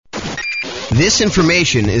This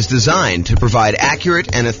information is designed to provide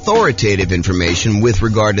accurate and authoritative information with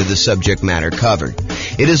regard to the subject matter covered.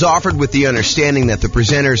 It is offered with the understanding that the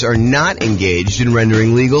presenters are not engaged in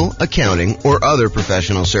rendering legal, accounting, or other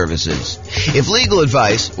professional services. If legal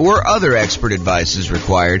advice or other expert advice is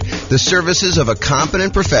required, the services of a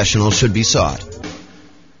competent professional should be sought.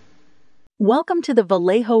 Welcome to the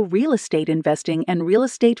Vallejo Real Estate Investing and Real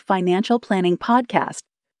Estate Financial Planning Podcast.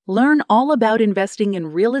 Learn all about investing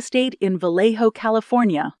in real estate in Vallejo,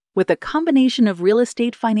 California, with a combination of real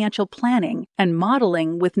estate financial planning and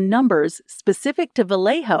modeling with numbers specific to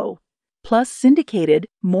Vallejo, plus syndicated,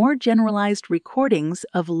 more generalized recordings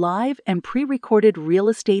of live and pre-recorded real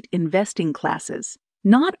estate investing classes,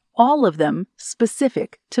 not all of them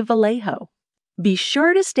specific to Vallejo. Be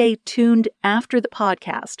sure to stay tuned after the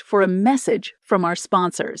podcast for a message from our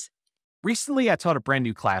sponsors. Recently, I taught a brand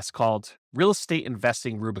new class called Real Estate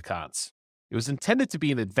Investing Rubicons. It was intended to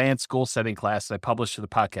be an advanced goal-setting class that I published to the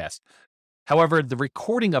podcast. However, the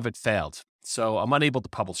recording of it failed, so I'm unable to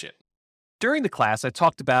publish it. During the class, I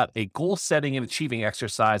talked about a goal-setting and achieving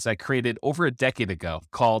exercise I created over a decade ago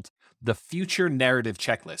called the Future Narrative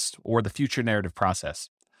Checklist, or the Future Narrative Process.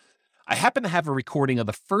 I happen to have a recording of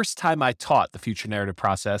the first time I taught the Future Narrative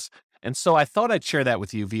Process, and so I thought I'd share that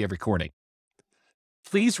with you via recording.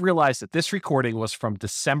 Please realize that this recording was from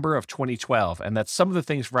December of 2012 and that some of the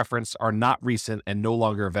things referenced are not recent and no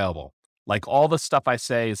longer available. Like all the stuff I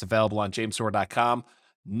say is available on jamesorr.com,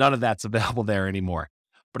 none of that's available there anymore.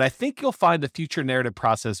 But I think you'll find the future narrative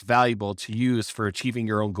process valuable to use for achieving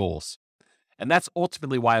your own goals. And that's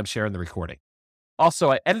ultimately why I'm sharing the recording. Also,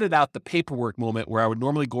 I edited out the paperwork moment where I would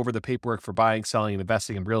normally go over the paperwork for buying, selling, and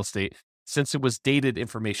investing in real estate since it was dated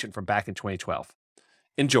information from back in 2012.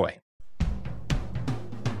 Enjoy.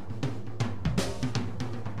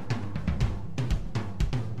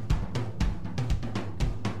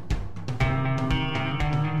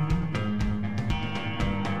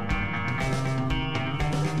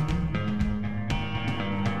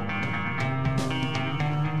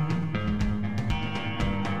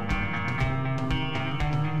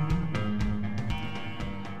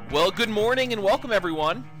 Well, good morning and welcome,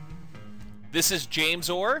 everyone. This is James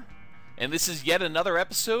Orr, and this is yet another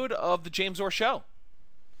episode of The James Orr Show.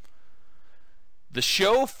 The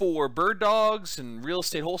show for bird dogs and real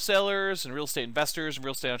estate wholesalers and real estate investors and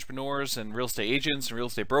real estate entrepreneurs and real estate agents and real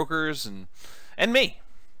estate brokers and me.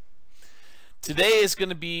 Today is going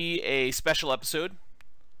to be a special episode.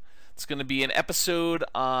 It's going to be an episode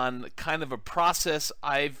on kind of a process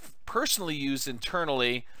I've personally used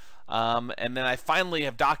internally, and then I finally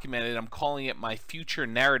have documented. I'm calling it my future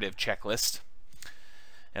narrative checklist.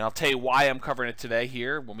 And I'll tell you why I'm covering it today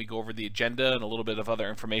here when we go over the agenda and a little bit of other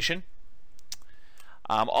information.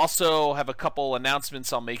 Also have a couple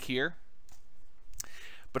announcements I'll make here.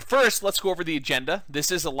 But first, let's go over the agenda. This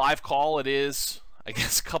is a live call. It is, I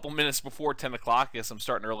guess, a couple minutes before 10 o'clock. I guess I'm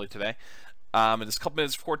starting early today. It is a couple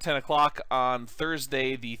minutes before 10 o'clock on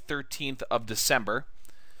Thursday, the 13th of December.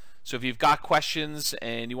 So if you've got questions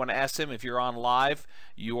and you want to ask them, if you're on live,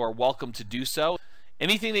 you are welcome to do so.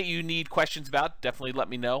 Anything that you need questions about, definitely let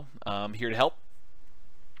me know. I'm here to help.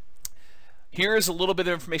 Here is a little bit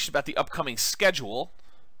of information about the upcoming schedule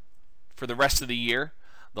for the rest of the year.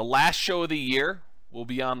 The last show of the year will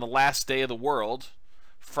be on the last day of the world,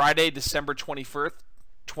 Friday, December 21st,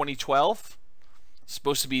 2012. It's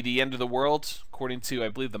supposed to be the end of the world, according to, I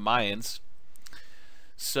believe, the Mayans.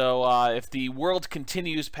 So if the world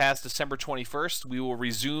continues past December 21st, we will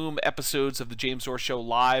resume episodes of the James Orr Show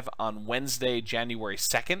live on Wednesday, January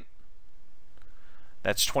 2nd.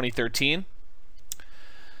 That's 2013.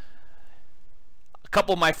 A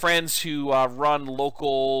couple of my friends who run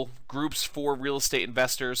local groups for real estate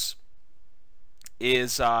investors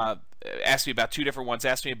asked me about two different ones.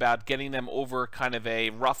 Asked me about getting them over kind of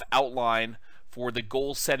a rough outline for the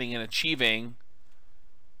goal setting and achieving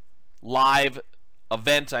live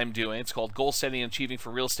event I'm doing. It's called Goal Setting and Achieving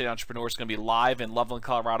for Real Estate Entrepreneurs. It's going to be live in Loveland,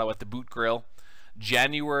 Colorado at the Boot Grill,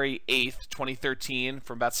 January 8th, 2013,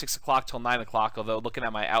 from about 6 o'clock till 9 o'clock, although looking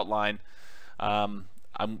at my outline, I'm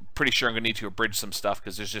pretty sure I'm going to need to abridge some stuff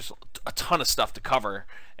because there's just a ton of stuff to cover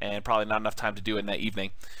and probably not enough time to do it in that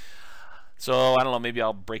evening. So, I don't know, maybe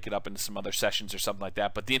I'll break it up into some other sessions or something like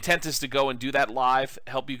that. But the intent is to go and do that live,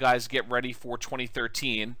 help you guys get ready for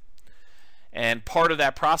 2013. And part of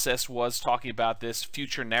that process was talking about this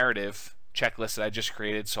future narrative checklist that I just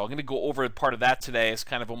created. So I'm going to go over part of that today as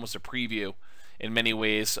kind of almost a preview in many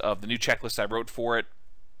ways of the new checklist I wrote for it.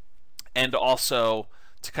 And also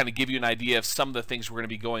to kind of give you an idea of some of the things we're going to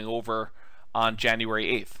be going over on January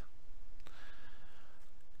 8th.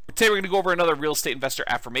 Today we're going to go over another real estate investor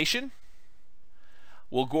affirmation.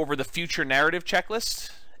 We'll go over the future narrative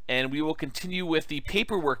checklist, and we will continue with the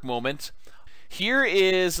paperwork moment. Here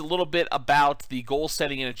is a little bit about the goal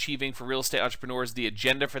setting and achieving for real estate entrepreneurs, the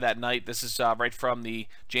agenda for that night. This is right from the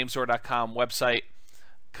jamesor.com website,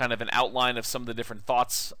 kind of an outline of some of the different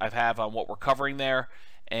thoughts I have on what we're covering there.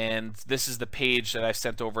 And this is the page that I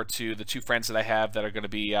sent over to the 2 friends that I have that are going to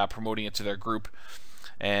be promoting it to their group.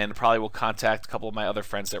 And probably will contact a couple of my other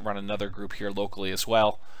friends that run another group here locally as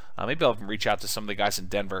well. Maybe I'll even reach out to some of the guys in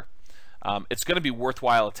Denver. It's going to be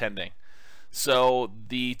worthwhile attending. So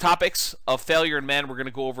the topics of failure in men, we're going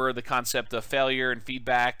to go over the concept of failure and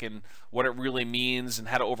feedback and what it really means and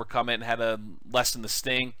how to overcome it and how to lessen the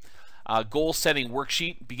sting. Goal setting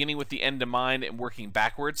worksheet, beginning with the end in mind and working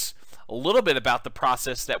backwards. A little bit about the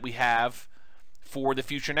process that we have for the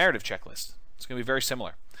future narrative checklist. It's going to be very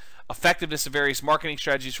similar. Effectiveness of various marketing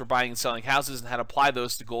strategies for buying and selling houses and how to apply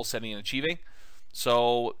those to goal setting and achieving.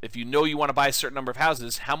 So if you know you want to buy a certain number of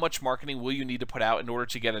houses, how much marketing will you need to put out in order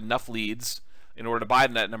to get enough leads in order to buy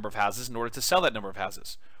that number of houses, in order to sell that number of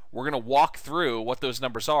houses? We're going to walk through what those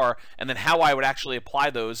numbers are and then how I would actually apply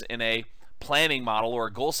those in a planning model or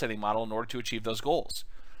a goal setting model in order to achieve those goals.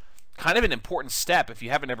 Kind of an important step if you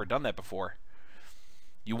haven't ever done that before.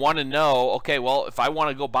 You want to know, okay, well, if I want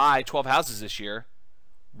to go buy 12 houses this year,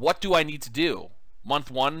 what do I need to do? Month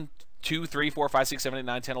 1, 2, 3, 4, 5, 6, 7, 8,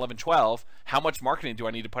 9, 10, 11, 12, how much marketing do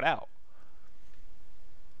I need to put out?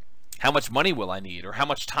 How much money will I need? Or how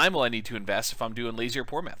much time will I need to invest if I'm doing lazy or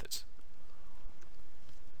poor methods?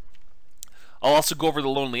 I'll also go over the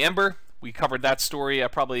Lonely Ember. We covered that story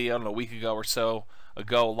probably, a week ago or so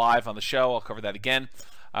ago live on the show. I'll cover that again.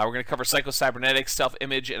 We're going to cover psycho-cybernetics,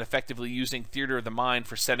 self-image, and effectively using theater of the mind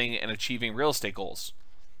for setting and achieving real estate goals.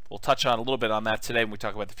 We'll touch on a little bit on that today when we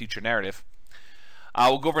talk about the future narrative.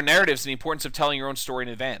 We'll go over narratives and the importance of telling your own story in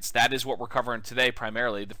advance. That is what we're covering today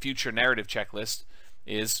primarily. The future narrative checklist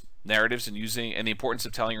is narratives and the importance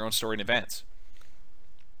of telling your own story in advance.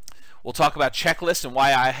 We'll talk about checklists and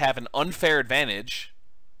why I have an unfair advantage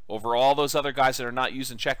over all those other guys that are not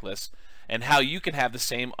using checklists, and how you can have the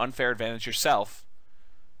same unfair advantage yourself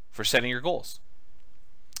for setting your goals.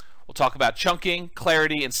 We'll talk about chunking,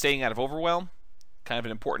 clarity, and staying out of overwhelm. Kind of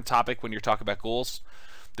an important topic when you're talking about goals.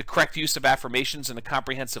 The correct use of affirmations and a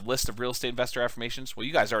comprehensive list of real estate investor affirmations. Well,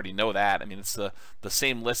 you guys already know that. I mean, it's the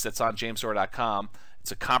same list that's on jamesor.com.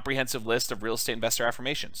 It's a comprehensive list of real estate investor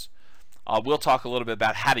affirmations. We'll talk a little bit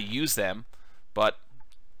about how to use them, but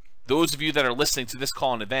those of you that are listening to this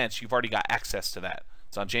call in advance, you've already got access to that.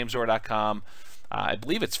 It's on jamesor.com. I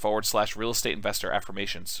believe it's / real estate investor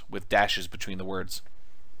affirmations with dashes between the words.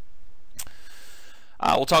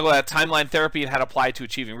 We'll talk about timeline therapy and how to apply it to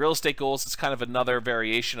achieving real estate goals. It's kind of another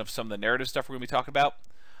variation of some of the narrative stuff we're going to be talking about.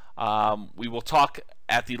 We will talk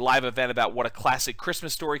at the live event about what a classic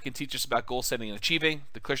Christmas story can teach us about goal setting and achieving.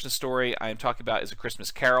 The Christmas story I am talking about is A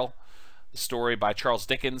Christmas Carol, the story by Charles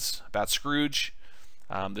Dickens about Scrooge.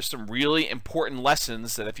 There's some really important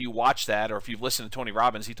lessons that if you watch that, or if you've listened to Tony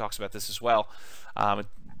Robbins, he talks about this as well.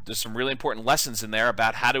 There's some really important lessons in there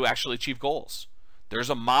about how to actually achieve goals. There's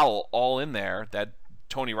a model all in there that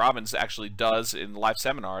Tony Robbins actually does in live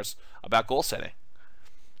seminars about goal setting.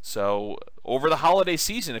 So over the holiday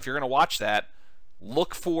season, if you're going to watch that,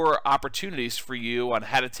 look for opportunities for you on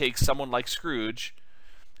how to take someone like Scrooge,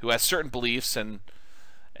 who has certain beliefs and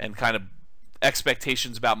kind of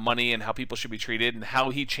expectations about money and how people should be treated, and how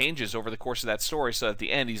he changes over the course of that story so that at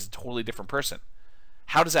the end he's a totally different person.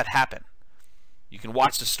 How does that happen? You can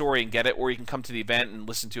watch the story and get it, or you can come to the event and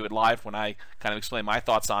listen to it live when I kind of explain my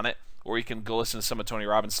thoughts on it, or you can go listen to some of Tony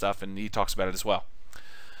Robbins' stuff and he talks about it as well.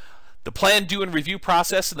 The plan, do, and review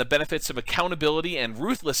process and the benefits of accountability and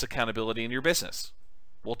ruthless accountability in your business.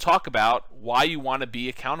 We'll talk about why you want to be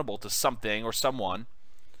accountable to something or someone,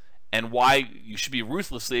 and why you should be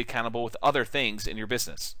ruthlessly accountable with other things in your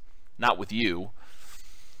business. Not with you.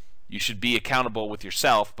 You should be accountable with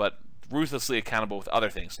yourself, but ruthlessly accountable with other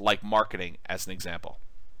things, like marketing, as an example.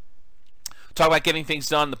 Talk about getting things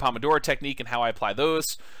done, the Pomodoro technique, and how I apply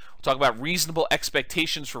those. We'll talk about reasonable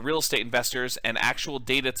expectations for real estate investors and actual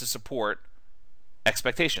data to support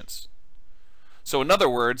expectations. So in other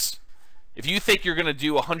words, if you think you're going to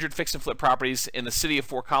do 100 fix and flip properties in the city of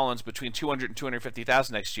Fort Collins between 200 and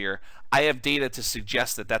 250,000 next year, I have data to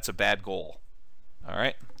suggest that that's a bad goal. All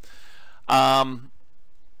right.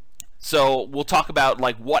 So we'll talk about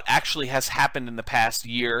like what actually has happened in the past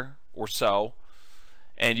year or so,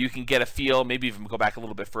 and you can get a feel, maybe even go back a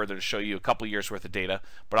little bit further to show you a couple years worth of data.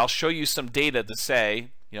 But I'll show you some data to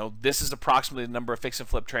say, this is approximately the number of fix and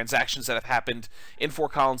flip transactions that have happened in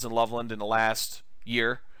Fort Collins and Loveland in the last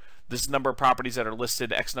year. this number of properties that are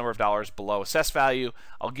listed X number of dollars below assessed value.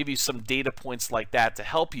 I'll give you some data points like that to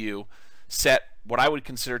help you set what I would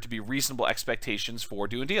consider to be reasonable expectations for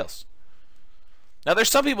doing deals. Now, there's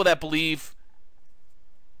some people that believe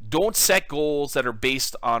don't set goals that are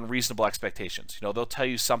based on reasonable expectations. They'll tell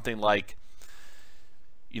you something like,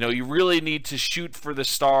 you really need to shoot for the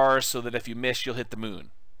stars so that if you miss, you'll hit the moon.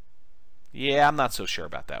 Yeah, I'm not so sure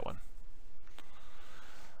about that one.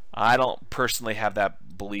 I don't personally have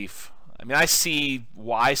that belief. I mean, I see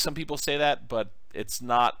why some people say that, but it's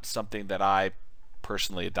not something that I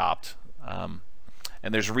personally adopt.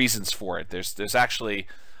 And there's reasons for it. There's actually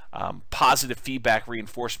positive feedback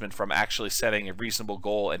reinforcement from actually setting a reasonable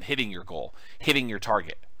goal and hitting your goal, hitting your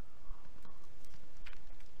target.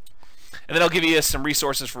 And then I'll give you some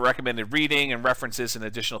resources for recommended reading and references and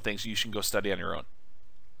additional things you can go study on your own.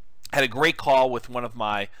 I had a great call with one of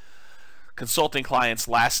my consulting clients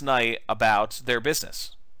last night about their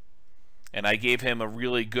business. And I gave him a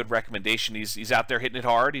really good recommendation. He's out there hitting it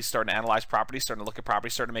hard. He's starting to analyze properties, starting to look at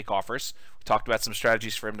properties, starting to make offers. We talked about some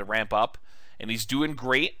strategies for him to ramp up. And he's doing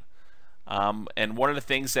great. And one of the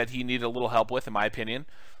things that he needed a little help with, in my opinion,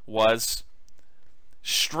 was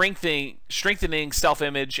strengthening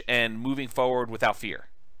self-image and moving forward without fear.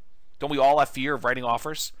 Don't we all have fear of writing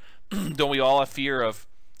offers? Don't we all have fear of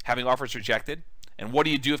having offers rejected? And what do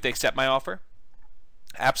you do if they accept my offer?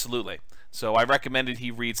 Absolutely. So I recommended he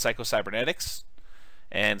read Psycho-Cybernetics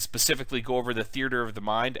and specifically go over the Theater of the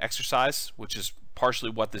Mind exercise, which is partially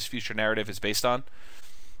what this future narrative is based on.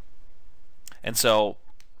 And so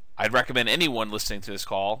I'd recommend anyone listening to this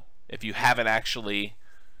call, if you haven't actually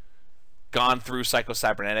gone through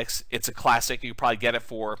Psycho-Cybernetics, it's a classic. You could probably get it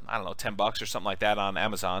for, $10 or something like that on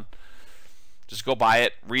Amazon. Just go buy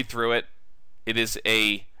it, read through it. It is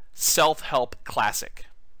a self-help classic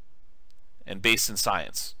and based in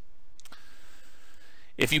science.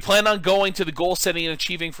 If you plan on going to the Goal Setting and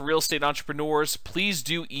Achieving for Real Estate Entrepreneurs, please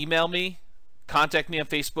do email me, contact me on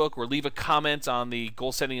Facebook, or leave a comment on the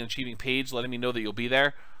Goal Setting and Achieving page letting me know that you'll be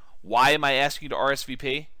there. Why am I asking you to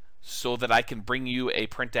RSVP? So that I can bring you a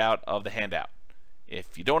printout of the handout.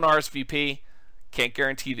 If you don't RSVP, can't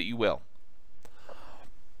guarantee that you will.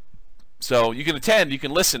 So you can attend, you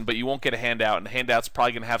can listen, but you won't get a handout, and the handout's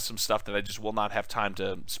probably going to have some stuff that I just will not have time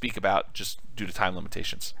to speak about just due to time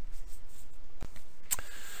limitations.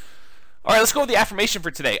 All right, let's go with the affirmation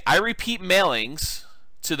for today. I repeat mailings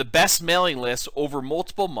to the best mailing list over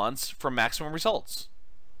multiple months for maximum results.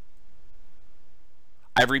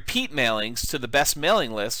 I repeat mailings to the best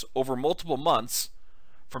mailing lists over multiple months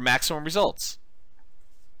for maximum results.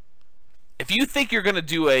 If you think you're going to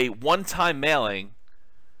do a one-time mailing,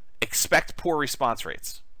 expect poor response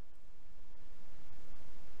rates.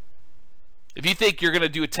 If you think you're going to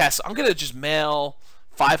do a test, I'm going to just mail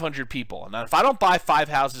 500 people. And if I don't buy 5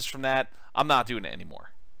 houses from that, I'm not doing it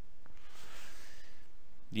anymore.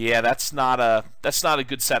 Yeah, that's not a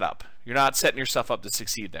good setup. You're not setting yourself up to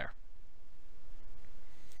succeed there.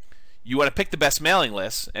 You want to pick the best mailing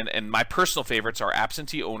lists, and my personal favorites are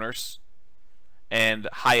absentee owners and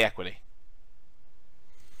high equity.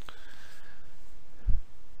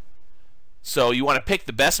 So you want to pick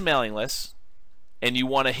the best mailing lists, and you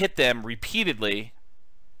want to hit them repeatedly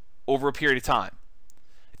over a period of time.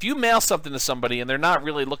 If you mail something to somebody and they're not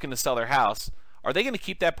really looking to sell their house, are they going to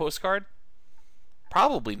keep that postcard?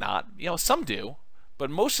 Probably not. Some do, but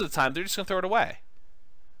most of the time they're just going to throw it away.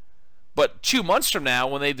 But 2 months from now,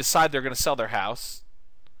 when they decide they're going to sell their house,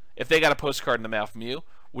 if they got a postcard in the mail from you,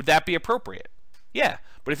 would that be appropriate? Yeah,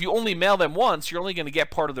 but if you only mail them once, you're only going to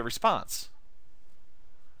get part of the response.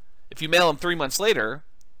 If you mail them 3 months later,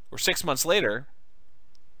 or 6 months later,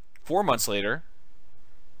 4 months later,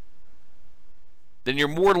 then you're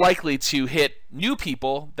more likely to hit new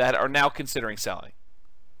people that are now considering selling.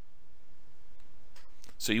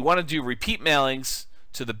 So you want to do repeat mailings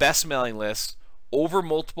to the best mailing lists over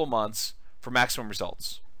multiple months for maximum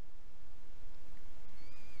results.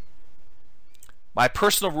 My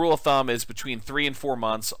personal rule of thumb is between 3 and 4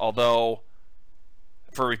 months, for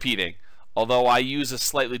repeating. Although I use a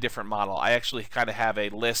slightly different model. I actually kind of have a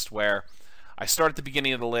list where I start at the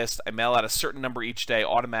beginning of the list, I mail out a certain number each day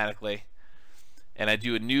automatically, and I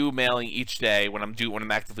do a new mailing each day when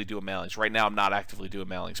I'm actively doing mailings. Right now I'm not actively doing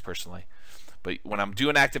mailings personally. But when I'm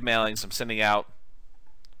doing active mailings, I'm sending out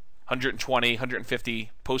 120,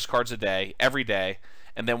 150 postcards a day, every day.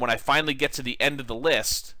 And then when I finally get to the end of the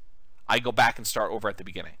list, I go back and start over at the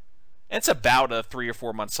beginning. And it's about a 3 or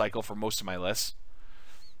 4 month cycle for most of my lists.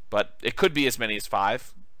 But it could be as many as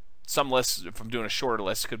 5. Some lists, if I'm doing a shorter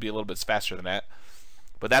list, could be a little bit faster than that.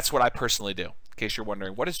 But that's what I personally do. In case you're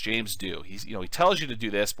wondering, what does James do? He tells you to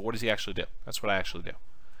do this, but what does he actually do? That's what I actually do.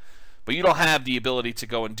 But you don't have the ability to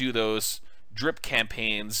go and do those drip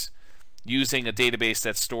campaigns using a database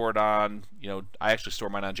that's stored on, I actually store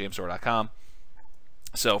mine on jamesdoor.com.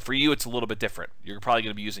 So for you, it's a little bit different. You're probably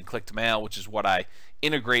going to be using click-to-mail, which is what I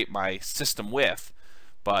integrate my system with,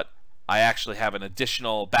 but I actually have an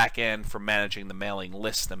additional back end for managing the mailing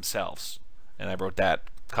lists themselves. And I wrote that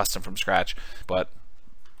custom from scratch, but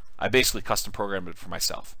I basically custom programmed it for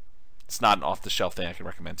myself. It's not an off-the-shelf thing I can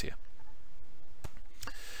recommend to you.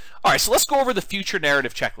 All right, so let's go over the future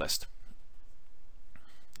narrative checklist.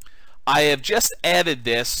 I have just added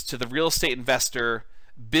this to the real estate investor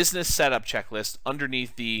business setup checklist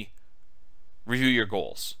underneath the review your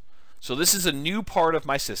goals. So this is a new part of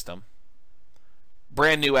my system,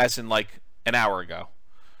 brand new as in like an hour ago.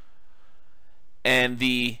 And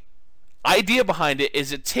the idea behind it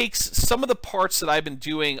is it takes some of the parts that I've been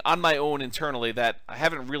doing on my own internally that I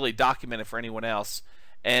haven't really documented for anyone else,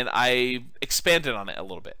 and I expanded on it a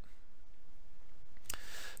little bit.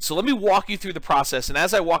 So let me walk you through the process, and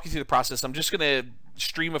as I walk you through the process, I'm just going to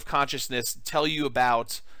stream of consciousness tell you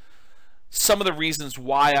about some of the reasons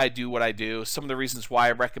why I do what I do, some of the reasons why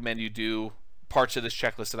I recommend you do parts of this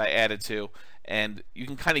checklist that I added to, and you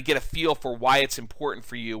can kind of get a feel for why it's important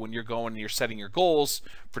for you when you're going and you're setting your goals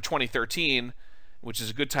for 2013, which is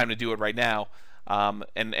a good time to do it right now,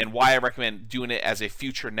 and why I recommend doing it as a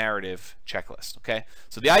future narrative checklist. Okay,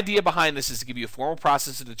 so the idea behind this is to give you a formal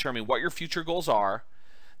process to determine what your future goals are,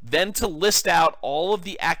 then to list out all of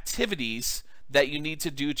the activities that you need to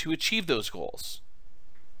do to achieve those goals.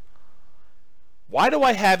 Why do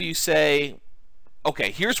I have you say, okay,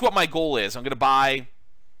 here's what my goal is. I'm going to buy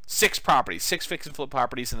 6 properties, 6 fix and flip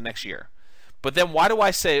properties in the next year. But then why do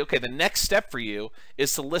I say, okay, the next step for you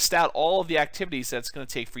is to list out all of the activities that it's going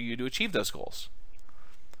to take for you to achieve those goals?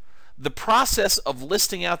 The process of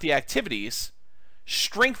listing out the activities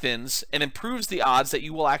strengthens and improves the odds that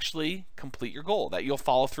you will actually complete your goal, that you'll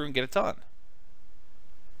follow through and get it done.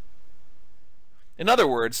 In other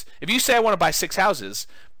words, if you say I want to buy 6 houses,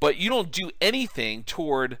 but you don't do anything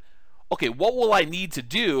toward, okay, what will I need to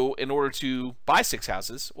do in order to buy 6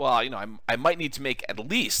 houses? Well, I might need to make at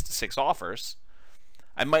least 6 offers.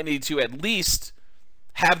 I might need to at least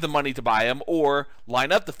have the money to buy them or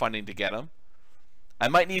line up the funding to get them. I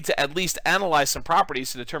might need to at least analyze some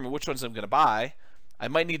properties to determine which ones I'm going to buy. I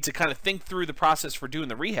might need to kind of think through the process for doing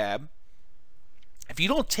the rehab. If you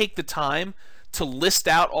don't take the time to list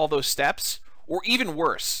out all those steps, or even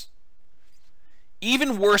worse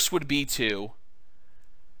would be to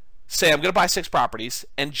say, I'm going to buy 6 properties,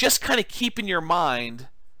 and just kind of keep in your mind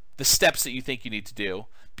the steps that you think you need to do.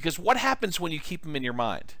 Because what happens when you keep them in your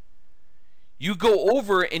mind? You go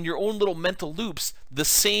over in your own little mental loops the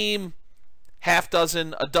same half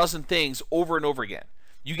dozen, a dozen things over and over again.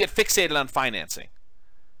 You get fixated on financing.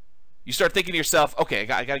 You start thinking to yourself, okay,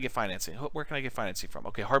 I got to get financing. Where can I get financing from?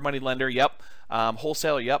 Okay, hard money lender, yep.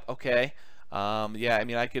 Wholesaler, yep, okay. Yeah, I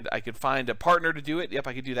mean, I could find a partner to do it. Yep,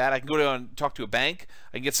 I could do that. I can go to and talk to a bank.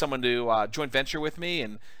 I can get someone to joint venture with me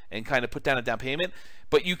and kind of put down a down payment.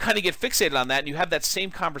 But you kind of get fixated on that, and you have that same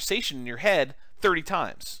conversation in your head 30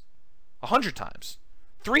 times, 100 times,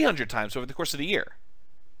 300 times over the course of the year.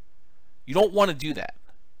 You don't want to do that.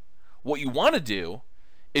 What you want to do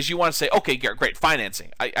is you want to say, okay, great, financing.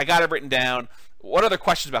 I got it written down. What other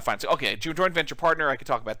questions about financing? Okay, joint venture partner, I could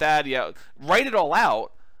talk about that. Yeah, write it all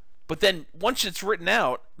out. But then once it's written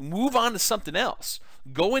out, move on to something else.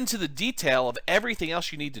 Go into the detail of everything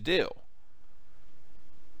else you need to do.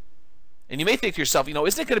 And you may think to yourself,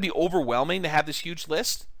 isn't it going to be overwhelming to have this huge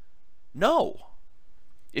list? No.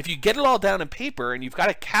 If you get it all down in paper and you've got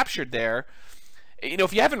it captured there,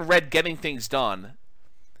 if you haven't read Getting Things Done,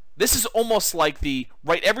 this is almost like the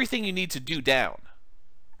write everything you need to do down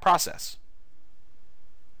process.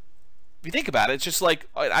 If you think about it, it's just like,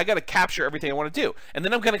 I got to capture everything I want to do. And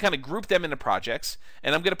then I'm going to kind of group them into projects,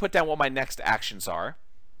 and I'm going to put down what my next actions are.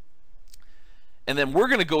 And then we're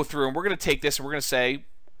going to go through and we're going to take this and we're going to say,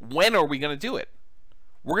 when are we going to do it?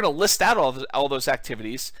 We're going to list out all those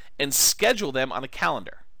activities and schedule them on a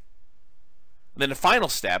calendar. And then the final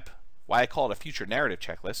step, why I call it a future narrative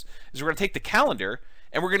checklist, is we're going to take the calendar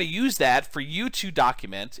and we're going to use that for you to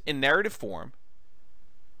document in narrative form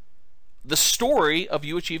the story of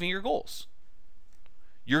you achieving your goals.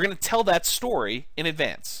 You're going to tell that story in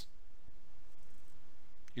advance.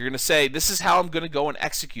 You're going to say, this is how I'm going to go and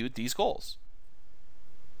execute these goals.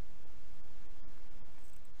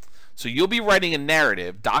 So you'll be writing a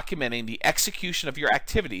narrative documenting the execution of your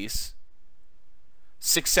activities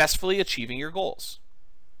successfully achieving your goals.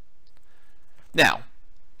 Now,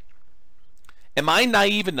 am I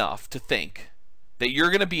naive enough to think that you're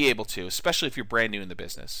going to be able to, especially if you're brand new in the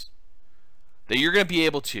business, that you're going to be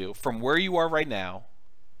able to, from where you are right now,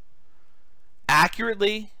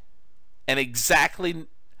 accurately and exactly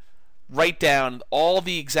write down all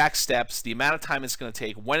the exact steps, the amount of time it's going to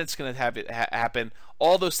take, when it's going to have it happen,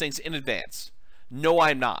 all those things in advance. No,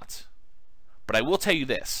 I'm not. But I will tell you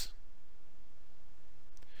this.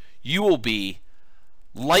 You will be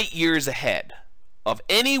light years ahead of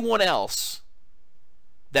anyone else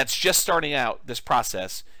that's just starting out this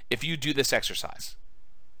process if you do this exercise.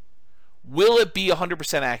 Will it be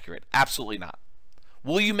 100% accurate? Absolutely not.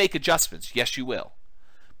 Will you make adjustments? Yes, you will.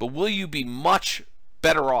 But will you be much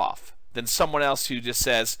better off than someone else who just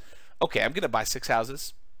says, okay, I'm going to buy 6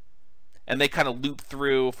 houses, and they kind of loop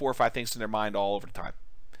through 4 or 5 things in their mind all over the time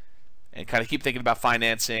and kind of keep thinking about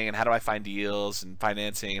financing and how do I find deals and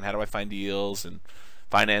financing and how do I find deals and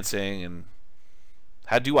financing and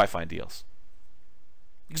how do I find deals?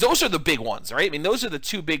 Because those are the big ones, right? I mean, those are the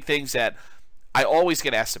 2 big things that I always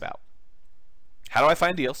get asked about. How do I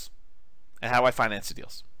find deals? And how do I finance the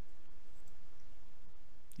deals?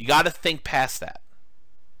 You got to think past that.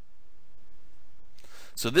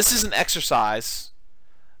 So this is an exercise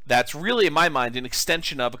that's really, in my mind, an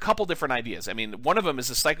extension of a couple different ideas. I mean, one of them is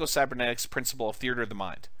the psycho-cybernetics principle of theater of the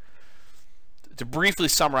mind. To briefly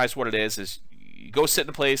summarize what it is you go sit in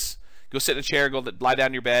a place, go sit in a chair, go lie down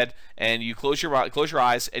in your bed, and you close your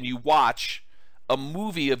eyes, and you watch a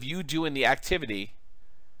movie of you doing the activity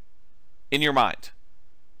in your mind.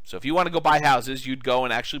 So if you want to go buy houses, you'd go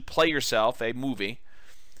and actually play yourself a movie,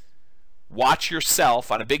 watch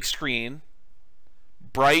yourself on a big screen,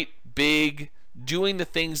 bright, big, doing the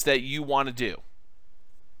things that you want to do.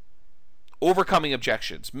 Overcoming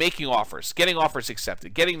objections, making offers, getting offers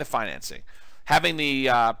accepted, getting the financing, having the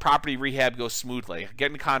property rehab go smoothly,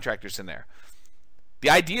 getting the contractors in there. The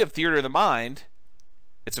idea of theater of the mind,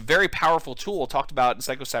 it's a very powerful tool talked about in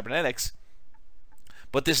psycho-cybernetics,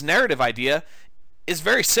 but this narrative idea is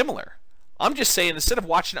very similar. I'm just saying, instead of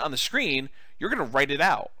watching it on the screen, you're going to write it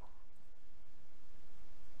out.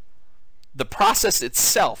 The process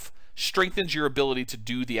itself strengthens your ability to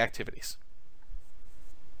do the activities.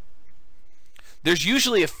 There's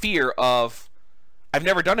usually a fear of, I've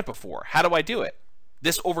never done it before. How do I do it?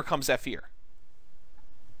 This overcomes that fear.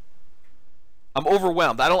 I'm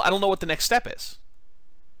overwhelmed. I don't know what the next step is.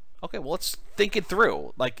 Okay, well, let's think it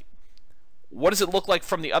through. Like, what does it look like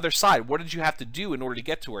from the other side? What did you have to do in order to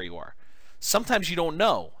get to where you are? Sometimes you don't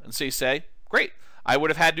know. And so you say, great, I would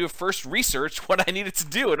have had to have first researched what I needed to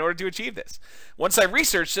do in order to achieve this. Once I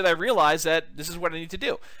researched it, I realized that this is what I need to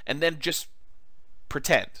do. And then just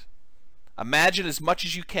pretend. Imagine as much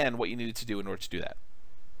as you can what you needed to do in order to do that.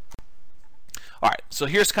 All right, so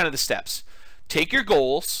here's kind of the steps. Take your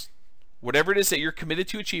goals, whatever it is that you're committed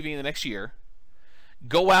to achieving in the next year,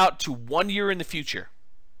 go out to 1 year in the future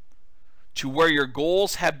to where your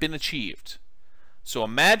goals have been achieved. So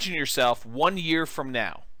imagine yourself 1 year from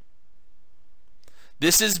now.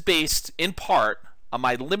 This is based in part on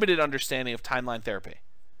my limited understanding of timeline therapy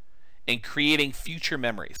and creating future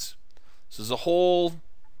memories. So there's a whole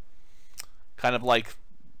kind of like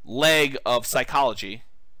leg of psychology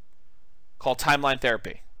called timeline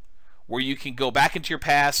therapy, where you can go back into your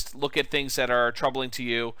past, look at things that are troubling to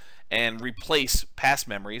you, and replace past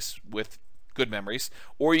memories with good memories,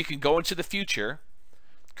 or you can go into the future,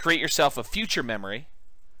 create yourself a future memory,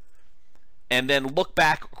 and then look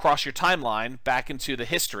back across your timeline, back into the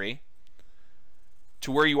history,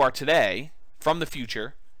 to where you are today, from the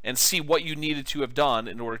future, and see what you needed to have done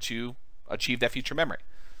in order to achieve that future memory.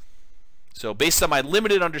 So based on my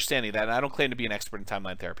limited understanding of that, and I don't claim to be an expert in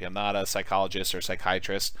timeline therapy, I'm not a psychologist or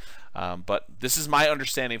psychiatrist, but this is my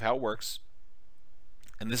understanding of how it works,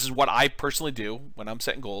 and this is what I personally do when I'm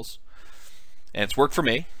setting goals. And it's worked for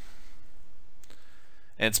me.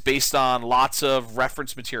 And it's based on lots of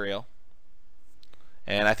reference material.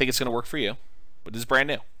 And I think it's going to work for you. But this is brand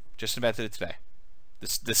new. Just invented it today.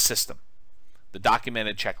 This system. The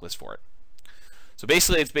documented checklist for it. So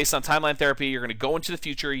basically, it's based on timeline therapy. You're going to go into the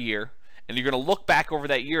future a year. And you're going to look back over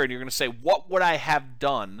that year. And you're going to say, what would I have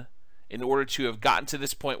done in order to have gotten to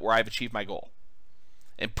this point where I've achieved my goal?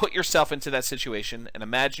 And put yourself into that situation. And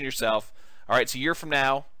imagine yourself, all right, it's a year from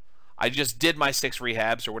now. I just did my 6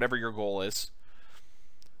 rehabs or whatever your goal is.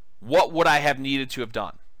 What would I have needed to have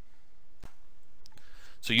done?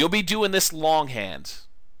 So you'll be doing this longhand,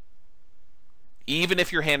 even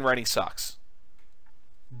if your handwriting sucks.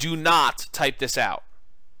 Do not type this out.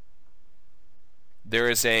 There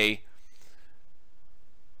is a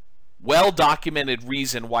well-documented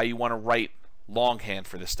reason why you want to write longhand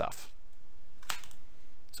for this stuff.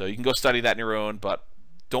 So you can go study that on your own, but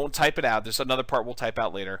don't type it out. There's another part we'll type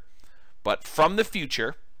out later. But from the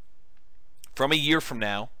future, from a year from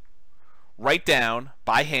now, write down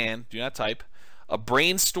by hand, do not type, a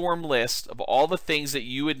brainstorm list of all the things that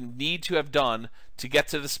you would need to have done to get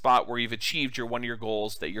to the spot where you've achieved one of your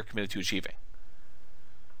goals that you're committed to achieving.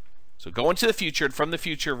 So go into the future, and from the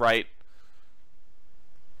future, write,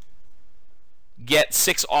 get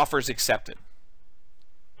 6 offers accepted.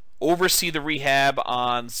 Oversee the rehab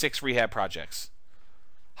on 6 rehab projects.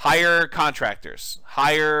 Hire contractors.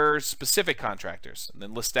 Hire specific contractors. And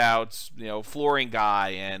then list out, flooring guy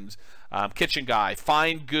and kitchen guy.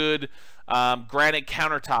 Find good granite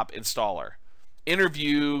countertop installer.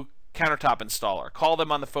 Interview countertop installer. Call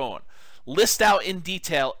them on the phone. List out in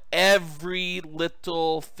detail every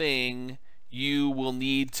little thing you will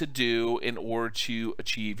need to do in order to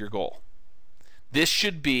achieve your goal. This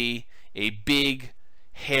should be a big,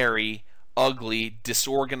 hairy, ugly,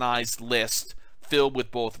 disorganized list filled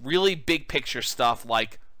with both really big picture stuff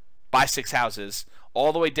like buy 6 houses,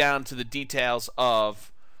 all the way down to the details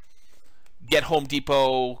of get Home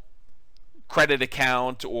Depot credit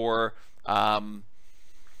account or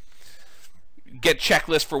get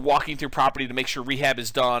checklist for walking through property to make sure rehab is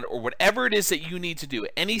done, or whatever it is that you need to do.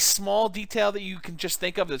 Any small detail that you can just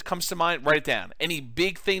think of that comes to mind, write it down. Any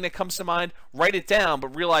big thing that comes to mind, write it down,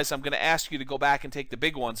 but realize I'm going to ask you to go back and take the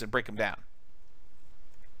big ones and break them down.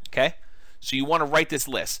 Okay? So you want to write this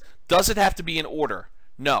list. Does it have to be in order?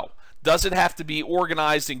 No. Does it have to be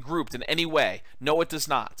organized and grouped in any way? No, it does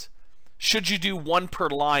not. Should you do 1 per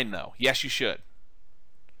line, though? Yes, you should.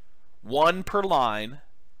 1 per line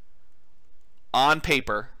on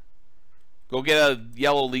paper. Go get a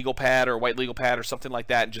yellow legal pad or a white legal pad or something like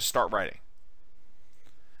that and just start writing.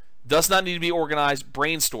 Does not need to be organized.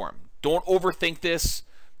 Brainstorm. Don't overthink this.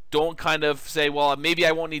 Don't kind of say, well, maybe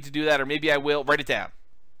I won't need to do that or maybe I will. Write it down.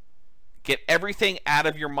 Get everything out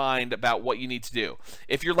of your mind about what you need to do.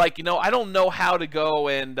 If you're like, I don't know how to go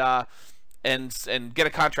and get a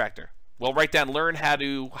contractor. Well, write down, learn how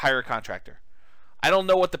to hire a contractor. I don't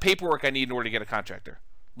know what the paperwork I need in order to get a contractor.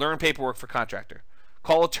 Learn paperwork for contractor.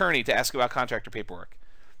 Call attorney to ask about contractor paperwork.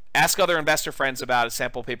 Ask other investor friends about a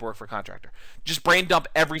sample paperwork for contractor. Just brain dump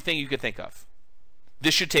everything you could think of.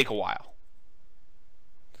 This should take a while.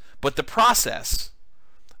 But the process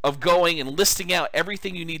of going and listing out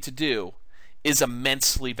everything you need to do is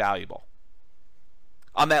immensely valuable.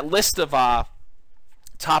 On that list of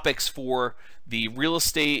topics for the real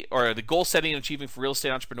estate or the goal setting and achieving for real estate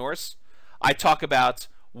entrepreneurs, I talk about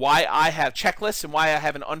why I have checklists and why I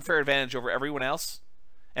have an unfair advantage over everyone else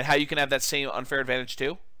and how you can have that same unfair advantage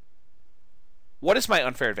too. What is my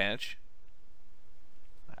unfair advantage?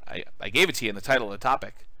 I gave it to you in the title of the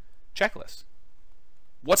topic. Checklist.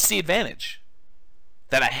 What's the advantage?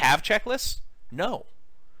 That I have checklists? No.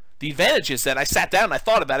 The advantage is that I sat down and I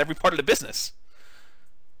thought about every part of the business.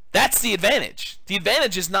 That's the advantage. The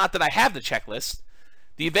advantage is not that I have the checklist.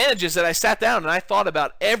 The advantage is that I sat down and I thought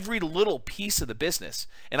about every little piece of the business.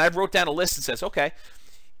 And I wrote down a list that says, okay,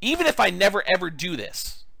 even if I never ever do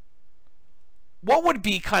this, what would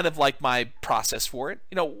be kind of like my process for it?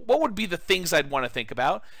 What would be the things I'd want to think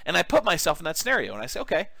about? And I put myself in that scenario and I say,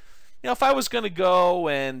 okay, if I was going to go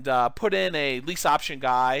and put in a lease option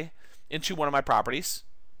guy into one of my properties,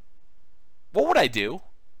 what would I do?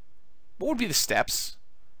 What would be the steps?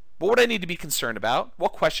 What would I need to be concerned about?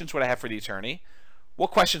 What questions would I have for the attorney?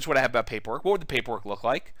 What questions would I have about paperwork? What would the paperwork look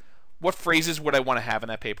like? What phrases would I want to have in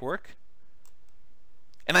that paperwork?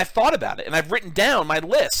 And I've thought about it, and I've written down my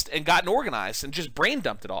list and gotten organized and just brain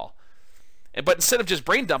dumped it all. But instead of just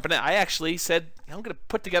brain dumping it, I actually said, I'm going to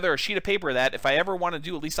put together a sheet of paper that if I ever want to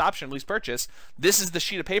do a lease option, lease purchase, this is the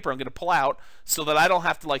sheet of paper I'm going to pull out so that I don't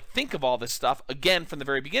have to think of all this stuff again from the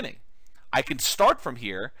very beginning. I can start from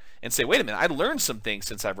here and say, wait a minute, I learned some things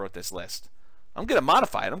since I wrote this list. I'm going to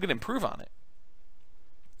modify it. I'm going to improve on it.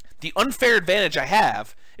 The unfair advantage I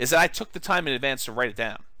have is that I took the time in advance to write it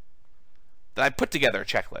down. That I put together a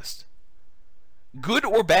checklist. Good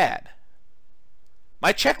or bad.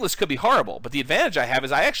 My checklist could be horrible, but the advantage I have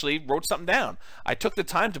is I actually wrote something down. I took the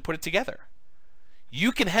time to put it together.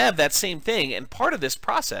 You can have that same thing, and part of this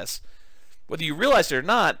process, whether you realize it or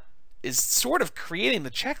not, is sort of creating the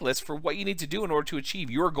checklist for what you need to do in order to achieve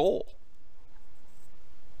your goal.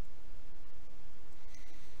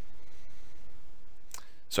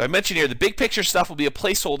 So I mentioned here, the big picture stuff will be a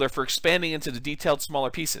placeholder for expanding into the detailed smaller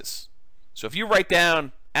pieces. So if you write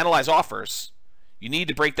down analyze offers, you need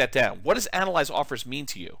to break that down. What does analyze offers mean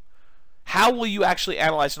to you? How will you actually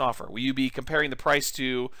analyze an offer? Will you be comparing the price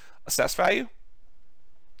to assessed value?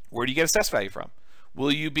 Where do you get assessed value from?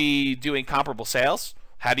 Will you be doing comparable sales?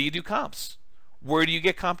 How do you do comps? Where do you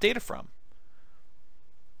get comp data from?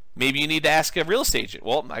 Maybe you need to ask a real estate agent.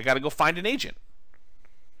 Well, I got to go find an agent.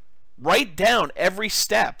 Write down every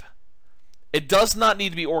step It does not need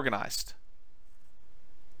to be organized.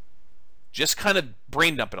 Just kind of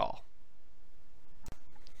brain dump it all.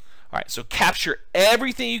 All right, so capture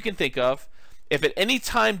everything you can think of. If at any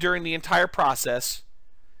time during the entire process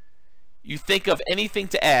you think of anything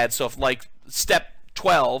to add, so if like step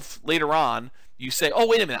 12 later on, you say, oh,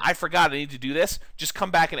 wait a minute, I forgot I need to do this, just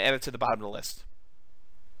come back and add it to the bottom of the list.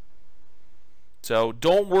 So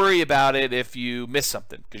don't worry about it if you miss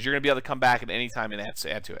something, because you're going to be able to come back at any time and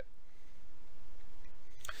add to it.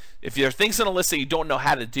 If there are things on the list that you don't know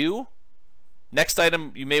how to do, next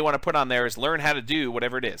item you may want to put on there is learn how to do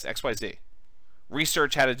whatever it is, XYZ.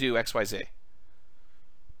 Research how to do XYZ.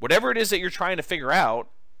 Whatever it is that you're trying to figure out,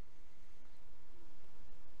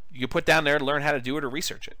 you can put down there, learn how to do it or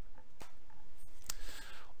research it.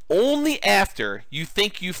 Only after you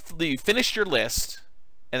think you've finished your list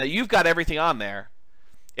and that you've got everything on there,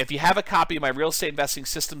 if you have a copy of my Real Estate Investing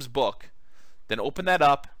Systems book, then open that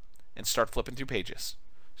up and start flipping through pages.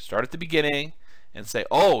 Start at the beginning and say,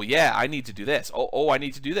 oh, yeah, I need to do this. Oh, I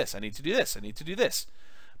need to do this. I need to do this. I need to do this.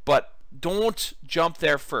 But don't jump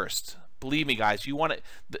there first. Believe me, guys, you want it.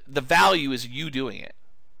 The value is you doing it.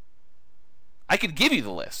 I could give you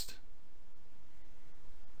the list.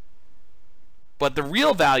 But the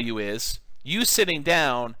real value is you sitting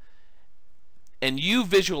down and you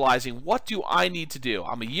visualizing, what do I need to do?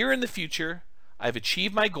 I'm a year in the future. I've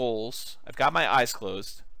achieved my goals. I've got my eyes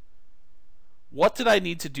closed. What did I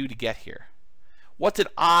need to do to get here? What did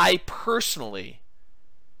I personally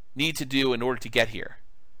need to do in order to get here?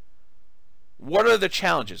 What are the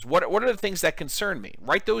challenges? What are the things that concern me?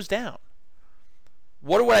 Write those down.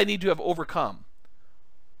 What would I need to have overcome?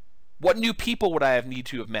 What new people would I need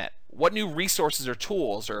to have met? What new resources or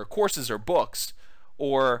tools or courses or books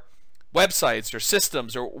or websites or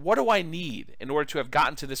systems, or what do I need in order to have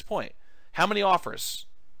gotten to this point? How many offers?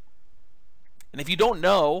 And if you don't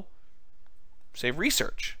know, say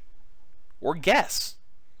research or guess.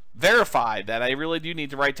 Verify that I really do need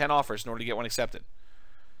to write 10 offers in order to get one accepted.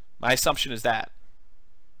 My assumption is that.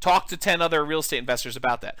 Talk to 10 other real estate investors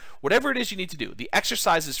about that. Whatever it is you need to do, the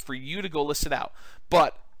exercise is for you to go list it out.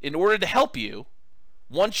 But in order to help you,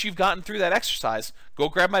 once you've gotten through that exercise, go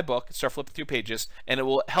grab my book and start flipping through pages, and it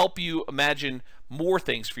will help you imagine more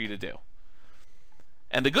things for you to do.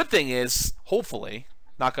 And the good thing is, hopefully,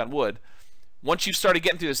 knock on wood, once you've started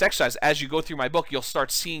getting through this exercise, as you go through my book, you'll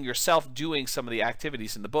start seeing yourself doing some of the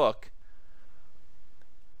activities in the book,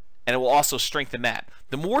 and it will also strengthen that.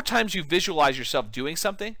 The more times you visualize yourself doing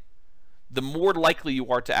something, the more likely you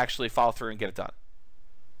are to actually follow through and get it done.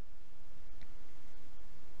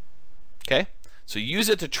 Okay? So use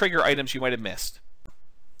it to trigger items you might have missed.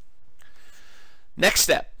 Next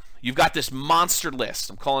step, you've got this monster list.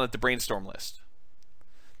 I'm calling it the brainstorm list.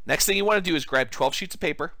 Next thing you want to do is grab 12 sheets of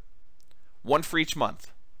paper, one for each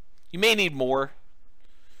month. You may need more,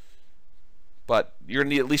 but you're going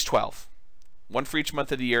to need at least 12. One for each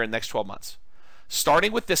month of the year in the next 12 months.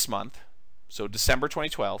 Starting with this month, so December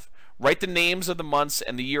 2012, write the names of the months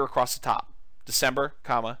and the year across the top. December,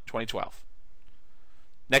 2012.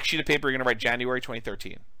 Next sheet of paper, you're going to write January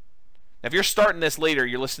 2013. Now, if you're starting this later,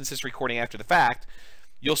 you're listening to this recording after the fact,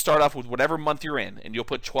 you'll start off with whatever month you're in, and you'll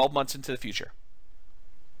put 12 months into the future.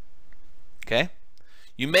 Okay?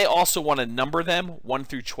 You may also want to number them 1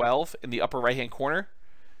 through 12 in the upper right-hand corner.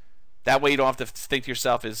 That way you don't have to think to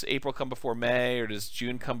yourself, is April come before May, or does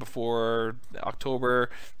June come before October?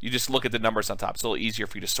 You just look at the numbers on top. It's a little easier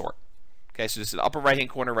for you to sort. Okay, so this is the upper right-hand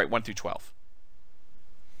corner, write 1 through 12.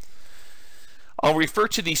 I'll refer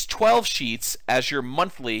to these 12 sheets as your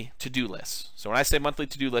monthly to-do list. So when I say monthly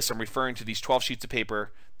to-do list, I'm referring to these 12 sheets of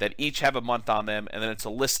paper that each have a month on them, and then it's a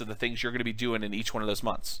list of the things you're going to be doing in each one of those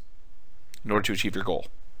months in order to achieve your goal.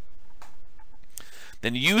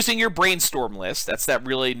 Then using your brainstorm list, that's that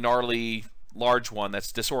really gnarly, large one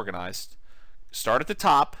that's disorganized, start at the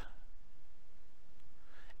top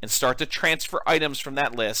and start to transfer items from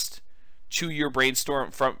that list to your brainstorm,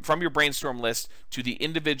 from your brainstorm list to the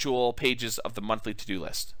individual pages of the monthly to-do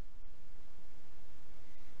list.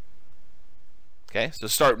 Okay, so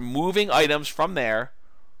start moving items from there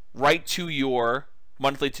right to your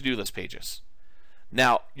monthly to-do list pages.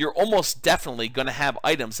 Now, you're almost definitely going to have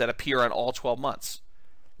items that appear on all 12 months.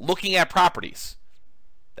 Looking at properties,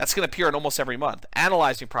 that's going to appear in almost every month.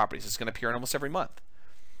 Analyzing properties is going to appear in almost every month.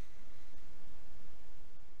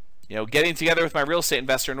 You know, getting together with my real estate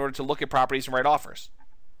investor in order to look at properties and write offers.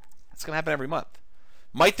 That's going to happen every month.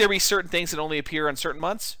 Might there be certain things that only appear on certain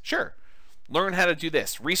months? Sure. Learn how to do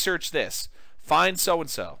this. Research this. Find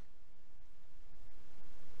so-and-so.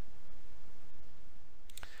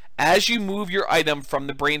 As you move your item from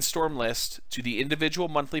the brainstorm list to the individual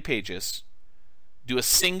monthly pages, do a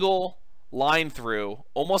single line through,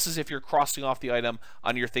 almost as if you're crossing off the item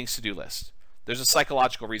on your things to do list. There's a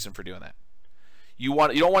psychological reason for doing that. You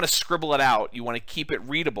don't want to scribble it out. You want to keep it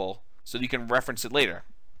readable so that you can reference it later.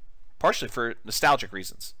 Partially for nostalgic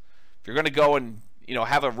reasons. If you're going to go and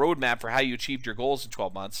have a roadmap for how you achieved your goals in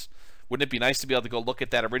 12 months, wouldn't it be nice to be able to go look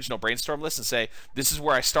at that original brainstorm list and say, this is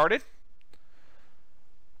where I started?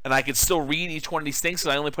 And I could still read each one of these things,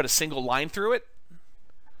 so I only put a single line through it.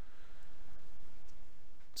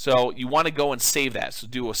 So you want to go and save that. So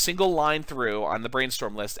do a single line through on the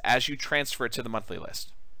brainstorm list as you transfer it to the monthly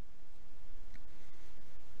list.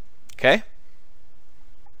 Okay?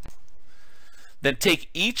 Then take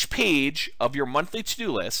each page of your monthly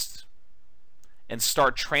to-do list and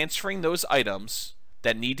start transferring those items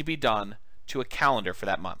that need to be done to a calendar for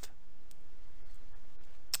that month.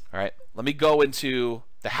 All right, let me go into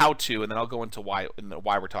the how-to, and then I'll go into why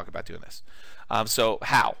we're talking about doing this. So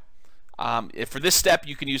how? If for this step,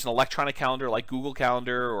 you can use an electronic calendar like Google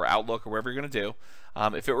Calendar or Outlook or whatever you're going to do.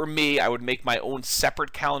 If it were me, I would make my own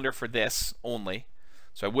separate calendar for this only.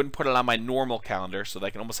 So I wouldn't put it on my normal calendar, so that I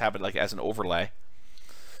can almost have it like as an overlay.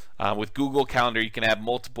 With Google Calendar, you can have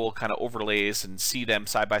multiple kind of overlays and see them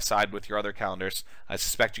side by side with your other calendars. I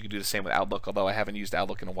suspect you can do the same with Outlook, although I haven't used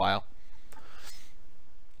Outlook in a while.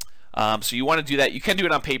 So you want to do that. You can do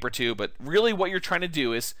it on paper too, but really what you're trying to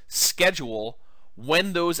do is schedule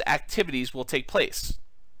when those activities will take place.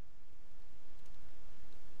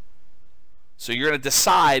 So you're going to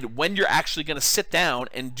decide when you're actually going to sit down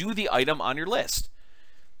and do the item on your list.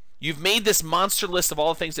 You've made this monster list of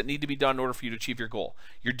all the things that need to be done in order for you to achieve your goal.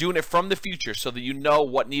 You're doing it from the future so that you know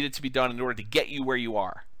what needed to be done in order to get you where you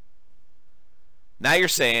are. Now you're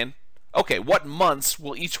saying, okay, what months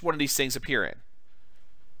will each one of these things appear in?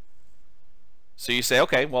 So you say,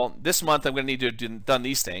 okay, well, this month I'm going to need to have done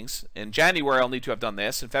these things. In January, I'll need to have done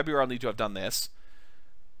this. In February, I'll need to have done this.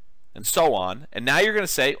 And so on. And now you're going to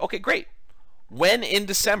say, okay, great. When in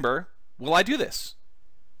December will I do this?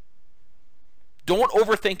 Don't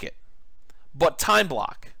overthink it, but time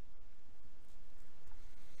block.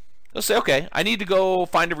 You'll say, okay, I need to go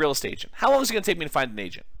find a real estate agent. How long is it going to take me to find an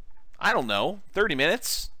agent? I don't know, 30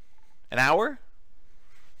 minutes? An hour?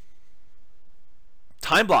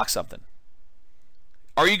 Time block something.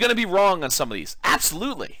 Are you going to be wrong on some of these?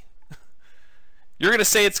 Absolutely. You're going to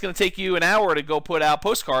say it's going to take you an hour to go put out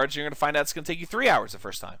postcards. You're going to find out it's going to take you 3 hours the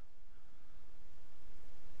first time.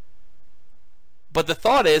 But the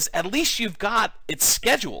thought is, at least you've got it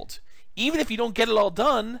scheduled. Even if you don't get it all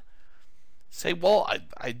done, say, well,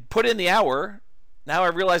 I put in the hour. Now I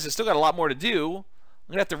realize I still got a lot more to do.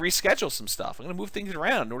 I'm going to have to reschedule some stuff. I'm going to move things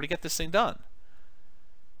around in order to get this thing done.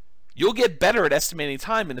 You'll get better at estimating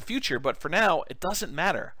time in the future, but for now, it doesn't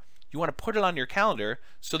matter. You want to put it on your calendar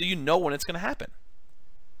so that you know when it's going to happen.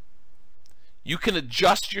 You can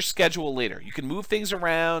adjust your schedule later. You can move things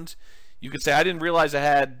around. You can say, I didn't realize I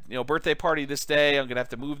had birthday party this day. I'm going to have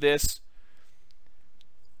to move this.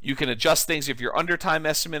 You can adjust things if you're under time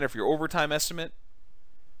estimate or if you're over time estimate.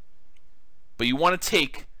 But you want to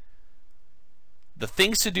take the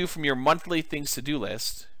things to do from your monthly things to do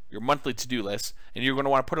list, your monthly to-do list, and you're going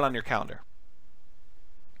to want to put it on your calendar.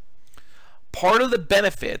 Part of the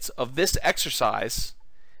benefits of this exercise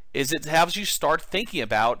is it helps you start thinking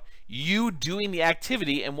about you doing the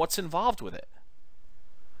activity and what's involved with it.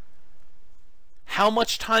 How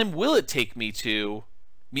much time will it take me to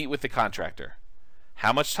meet with the contractor?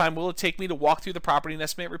 How much time will it take me to walk through the property and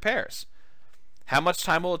estimate repairs? How much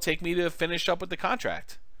time will it take me to finish up with the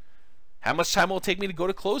contract? How much time will it take me to go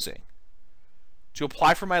to closing? To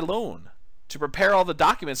apply for my loan? To prepare all the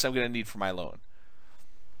documents I'm going to need for my loan?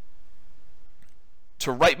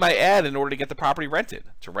 To write my ad in order to get the property rented?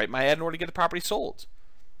 To write my ad in order to get the property sold?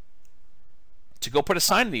 To go put a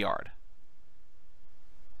sign in the yard?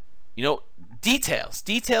 Details.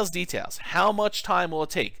 How much time will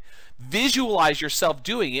it take? Visualize yourself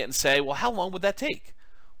doing it and say, well, how long would that take?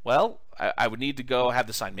 Well, I would need to go have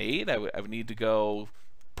the sign made. I would need to go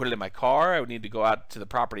put it in my car. I would need to go out to the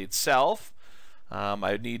property itself. I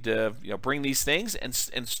would need to bring these things and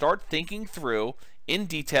start thinking through in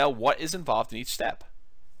detail what is involved in each step.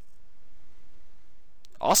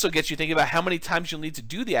 Also gets you thinking about how many times you'll need to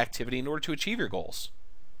do the activity in order to achieve your goals.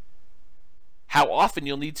 How often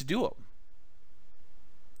you'll need to do them.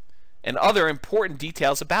 And other important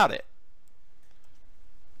details about it.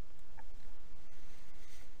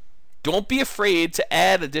 Don't be afraid to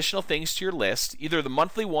add additional things to your list, either the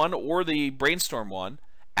monthly one or the brainstorm one,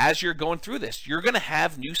 as you're going through this. You're going to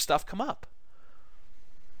have new stuff come up.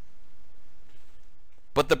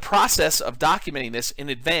 But the process of documenting this in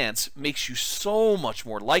advance makes you so much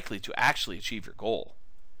more likely to actually achieve your goal.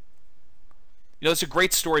 It's a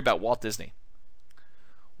great story about Walt Disney.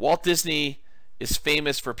 Walt Disney is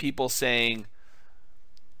famous for people saying,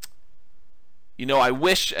 I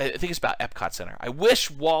think it's about Epcot Center. I wish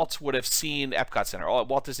Walt would have seen Epcot Center.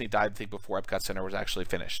 Walt Disney died, I think, before Epcot Center was actually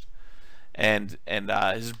finished. And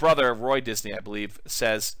his brother, Roy Disney, I believe,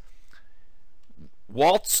 says,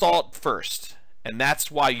 Walt saw it first, and that's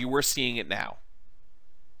why you were seeing it now.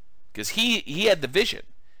 Because he had the vision.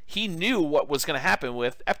 He knew what was going to happen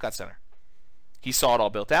with Epcot Center. He saw it all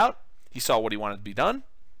built out. He saw what he wanted to be done.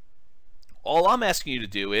 All I'm asking you to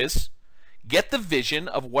do is get the vision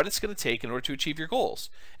of what it's going to take in order to achieve your goals.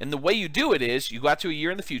 And the way you do it is you go out to a year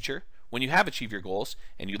in the future when you have achieved your goals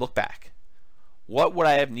and you look back. What would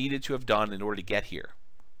I have needed to have done in order to get here?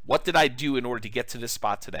 What did I do in order to get to this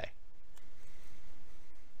spot today?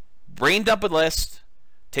 Brain dump a list,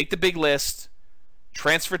 take the big list,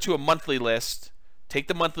 transfer to a monthly list, take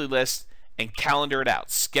the monthly list, and calendar it out.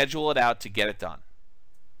 Schedule it out to get it done.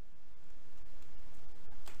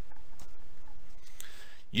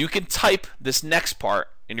 You can type this next part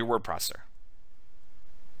in your word processor.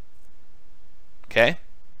 Okay?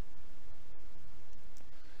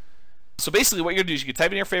 So basically what you're going to do is you can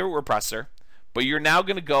type in your favorite word processor, but you're now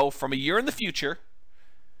going to go from a year in the future.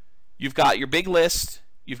 You've got your big list,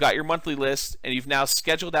 you've got your monthly list, and you've now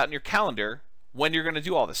scheduled out in your calendar when you're going to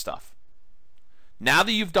do all this stuff. Now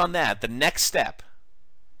that you've done that, the next step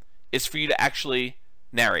is for you to actually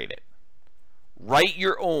narrate it. Write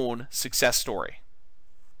your own success story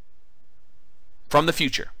from the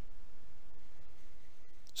future.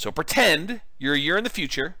 So pretend you're a year in the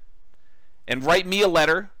future and write me a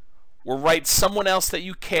letter, or write someone else that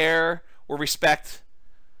you care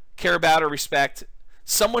about or respect,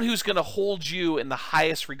 someone who's going to hold you in the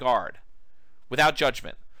highest regard without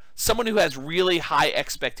judgment, someone who has really high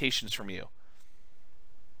expectations from you.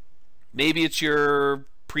 Maybe it's your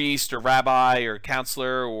priest or rabbi or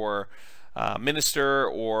counselor or minister,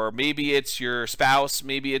 or maybe it's your spouse,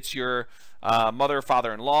 maybe it's your mother or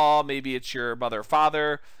father-in-law, maybe it's your mother or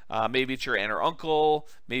father, maybe it's your aunt or uncle,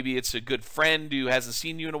 maybe it's a good friend who hasn't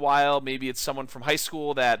seen you in a while, maybe it's someone from high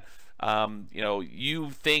school that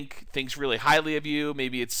you think thinks really highly of you,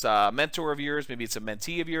 maybe it's a mentor of yours, maybe it's a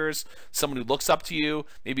mentee of yours, someone who looks up to you,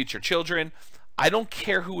 maybe it's your children. I don't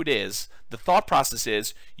care who it is. The thought process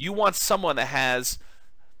is you want someone that has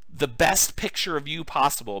the best picture of you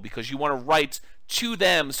possible, because you want to write to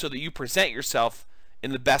them so that you present yourself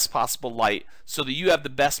in the best possible light, so that you have the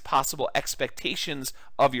best possible expectations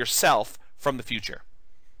of yourself from the future.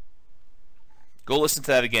 Go listen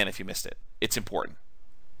to that again if you missed it. It's important.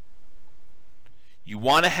 You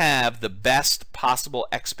want to have the best possible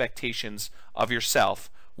expectations of yourself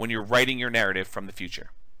when you're writing your narrative from the future.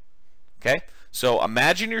 Okay? So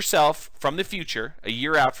imagine yourself from the future, a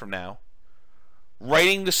year out from now,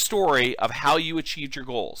 writing the story of how you achieved your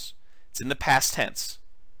goals. It's in the past tense.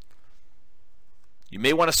 You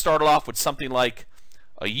may want to start it off with something like,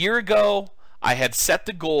 a year ago, I had set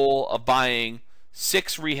the goal of buying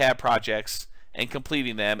 6 rehab projects and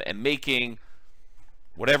completing them and making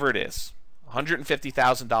whatever it is,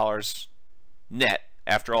 $150,000 net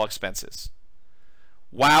after all expenses.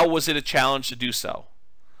 Wow, was it a challenge to do so?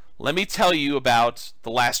 Let me tell you about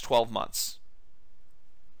the last 12 months.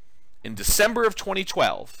 In December of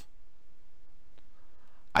 2012,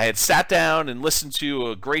 I had sat down and listened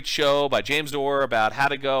to a great show by James Orr about how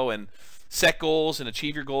to go and set goals and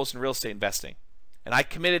achieve your goals in real estate investing. And I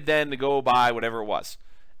committed then to go buy whatever it was.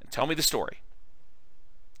 And tell me the story.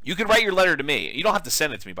 You can write your letter to me. You don't have to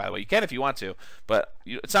send it to me, by the way. You can if you want to, but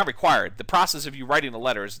it's not required. The process of you writing the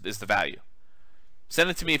letter is the value.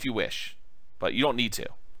 Send it to me if you wish, but you don't need to.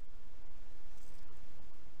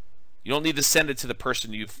 You don't need to send it to the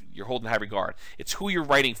person you're holding in high regard. It's who you're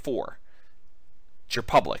writing for. It's your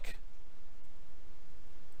public.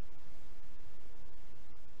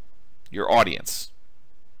 Your audience.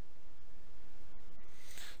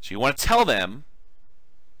 So you want to tell them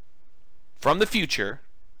from the future,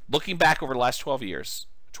 looking back over the last 12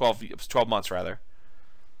 months rather,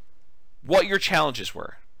 what your challenges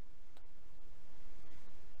were.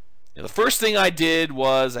 The first thing I did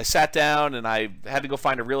was I sat down and I had to go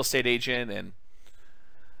find a real estate agent, and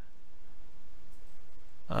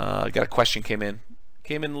I got a question came in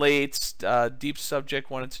late. Deep subject,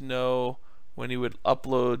 wanted to know when he would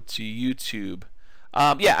upload to YouTube.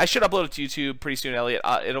 Yeah, I should upload it to YouTube pretty soon, Elliot.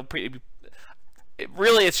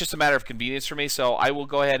 It's just a matter of convenience for me, so I will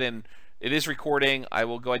go ahead and it is recording. I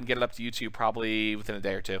will go ahead and get it up to YouTube probably within a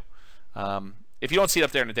day or two. If you don't see it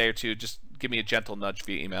up there in a day or two, just give me a gentle nudge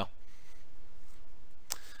via email.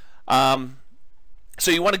 So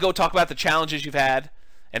you want to go talk about the challenges you've had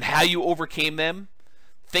and how you overcame them.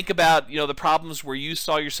 think about, the problems where you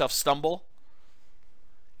saw yourself stumble.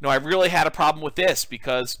 I really had a problem with this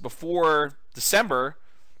because before December,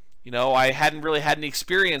 I hadn't really had any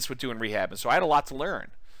experience with doing rehab, and so I had a lot to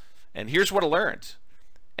learn. And here's what I learned.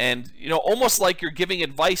 And, almost like you're giving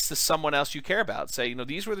advice to someone else you care about. Say,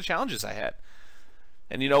 these were the challenges I had.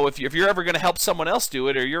 And, if you're ever going to help someone else do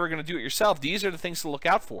it or you're ever going to do it yourself, these are the things to look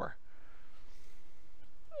out for.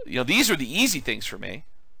 These are the easy things for me.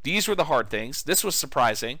 These were the hard things. This was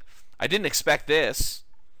surprising. I didn't expect this.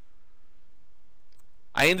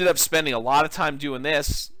 I ended up spending a lot of time doing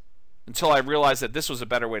this until I realized that this was a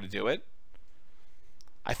better way to do it.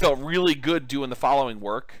 I felt really good doing the following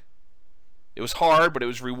work. It was hard, but it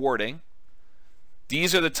was rewarding.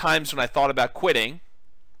 These are the times when I thought about quitting,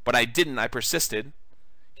 but I didn't. I persisted.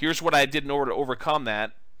 Here's what I did in order to overcome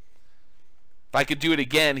that. If I could do it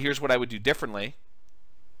again, here's what I would do differently.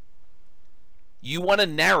 You want to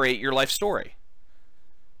narrate your life story.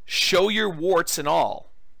 Show your warts and all.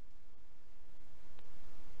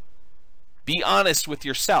 Be honest with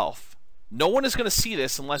yourself. No one is going to see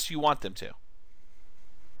this unless you want them to.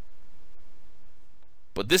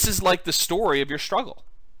 But this is like the story of your struggle.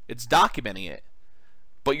 It's documenting it.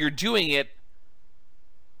 But you're doing it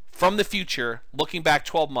from the future, looking back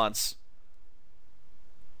 12 months,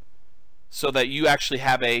 so that you actually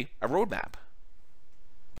have a roadmap.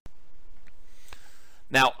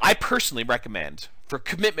 Now, I personally recommend, for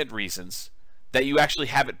commitment reasons, that you actually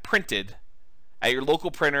have it printed at your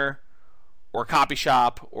local printer or copy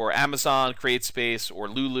shop or Amazon, CreateSpace, or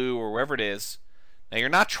Lulu, or wherever it is. Now, you're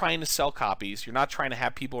not trying to sell copies. You're not trying to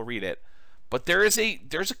have people read it. But there's a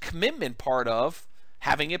commitment part of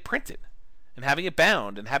having it printed and having it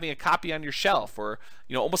bound and having a copy on your shelf, or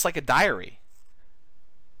almost like a diary.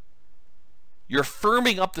 You're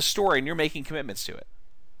firming up the story and you're making commitments to it.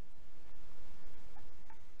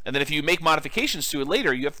 And then if you make modifications to it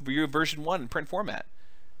later, you have to view version 1 in print format.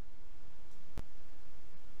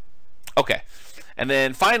 Okay. And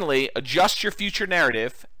then finally, adjust your future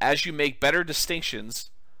narrative as you make better distinctions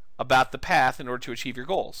about the path in order to achieve your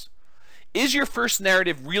goals. Is your first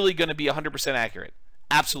narrative really going to be 100% accurate?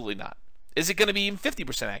 Absolutely not. Is it going to be even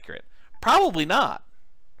 50% accurate? Probably not.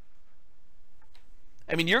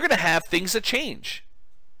 I mean, you're going to have things that change.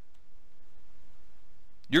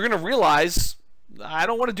 You're going to realize, I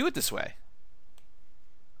don't want to do it this way.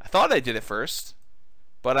 I thought I did it first,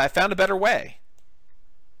 but I found a better way.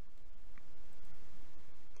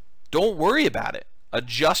 Don't worry about it.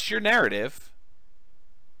 Adjust your narrative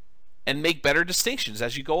and make better distinctions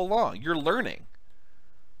as you go along. You're learning.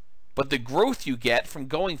 But the growth you get from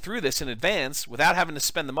going through this in advance without having to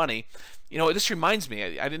spend the money, this reminds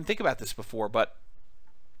me, I didn't think about this before, but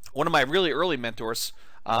one of my really early mentors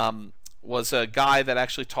was a guy that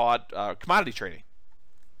actually taught commodity trading.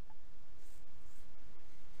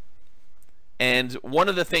 And one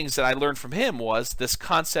of the things that I learned from him was this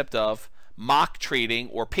concept of mock trading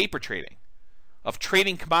or paper trading, of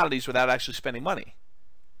trading commodities without actually spending money.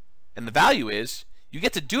 And the value is you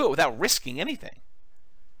get to do it without risking anything.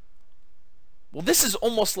 Well, this is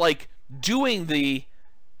almost like doing the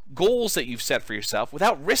goals that you've set for yourself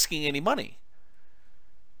without risking any money.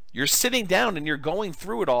 You're sitting down and you're going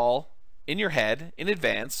through it all in your head in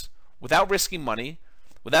advance without risking money,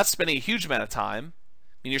 without spending a huge amount of time.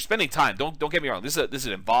 I mean, you're spending time. Don't get me wrong. This is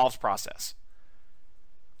an involved process.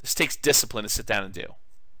 This takes discipline to sit down and do.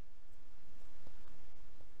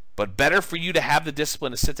 But better for you to have the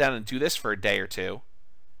discipline to sit down and do this for a day or two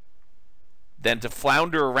than to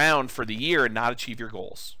flounder around for the year and not achieve your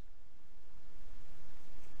goals.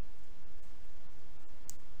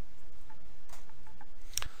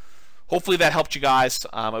 Hopefully that helped you guys.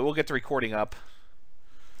 I will get the recording up.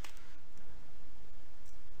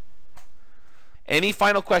 Any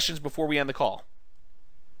final questions before we end the call?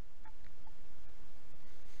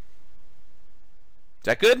 Is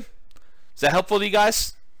that good? Is that helpful to you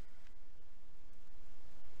guys?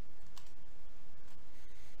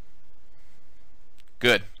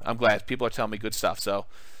 Good. I'm glad. People are telling me good stuff. So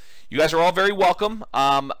you guys are all very welcome.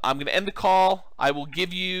 I'm going to end the call. I will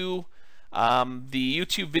give you the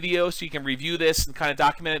YouTube video so you can review this and kind of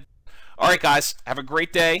document it. All right, guys. Have a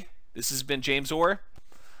great day. This has been James Orr.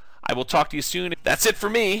 I will talk to you soon. That's it for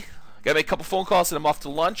me. Got to make a couple phone calls and I'm off to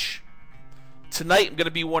lunch. Tonight I'm going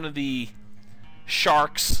to be one of the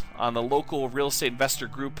sharks on the local real estate investor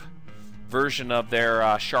group version of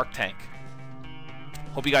their Shark Tank.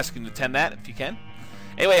 Hope you guys can attend that if you can.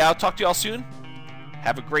 Anyway, I'll talk to you all soon.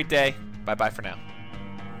 Have a great day. Bye-bye for now.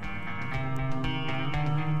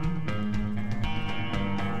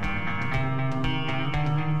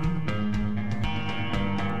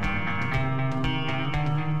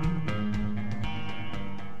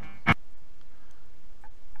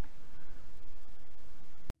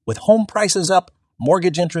 With home prices up,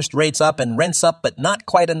 mortgage interest rates up, and rents up, but not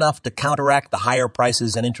quite enough to counteract the higher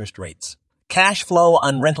prices and interest rates. Cash flow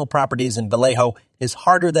on rental properties in Vallejo is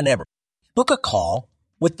harder than ever. Book a call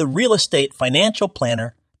with the Real Estate Financial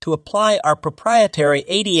Planner to apply our proprietary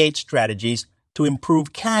 88 strategies to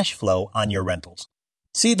improve cash flow on your rentals.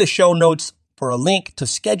 See the show notes for a link to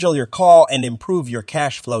schedule your call and improve your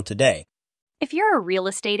cash flow today. If you're a real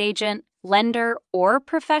estate agent, lender, or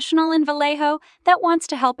professional in Vallejo that wants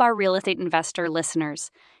to help our real estate investor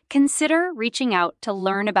listeners, consider reaching out to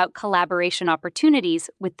learn about collaboration opportunities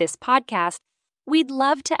with this podcast. We'd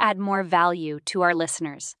love to add more value to our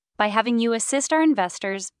listeners by having you assist our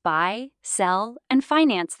investors buy, sell, and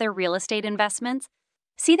finance their real estate investments.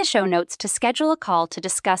 See the show notes to schedule a call to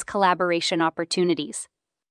discuss collaboration opportunities.